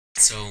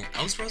So,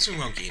 I was browsing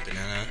around Game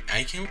Banana, and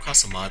I came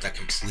across a mod that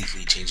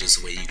completely changes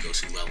the way you go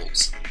through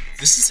levels.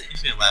 This is the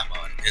Infinite Lap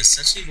mod, and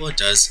essentially what it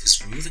does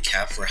is remove the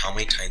cap for how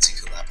many times you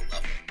can lap a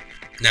level.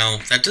 Now,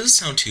 that doesn't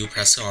sound too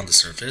impressive on the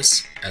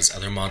surface, as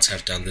other mods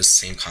have done this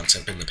same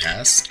concept in the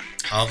past.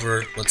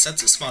 However, what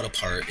sets this mod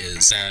apart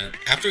is that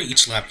after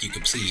each lap you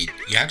complete,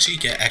 you actually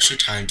get extra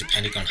time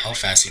depending on how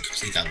fast you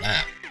complete that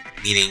lap.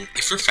 Meaning,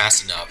 if you're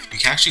fast enough, you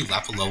can actually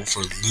lap a level for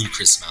a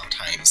ludicrous amount of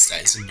times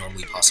that isn't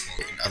normally possible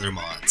in other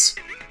mods.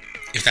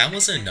 If that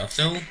wasn't enough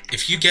though,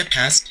 if you get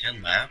past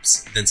 10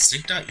 laps, then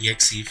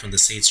Sync.exe from the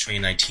Sage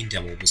 2019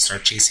 demo will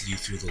start chasing you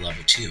through the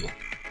level too.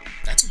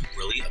 That's a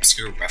really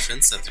obscure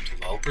reference that the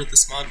developer of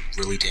this mod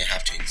really didn't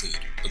have to include,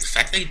 but the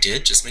fact that he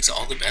did just makes it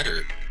all the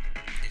better.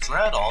 If you're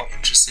at all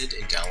interested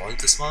in downloading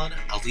this mod,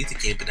 I'll leave the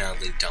Game Banana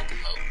link down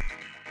below.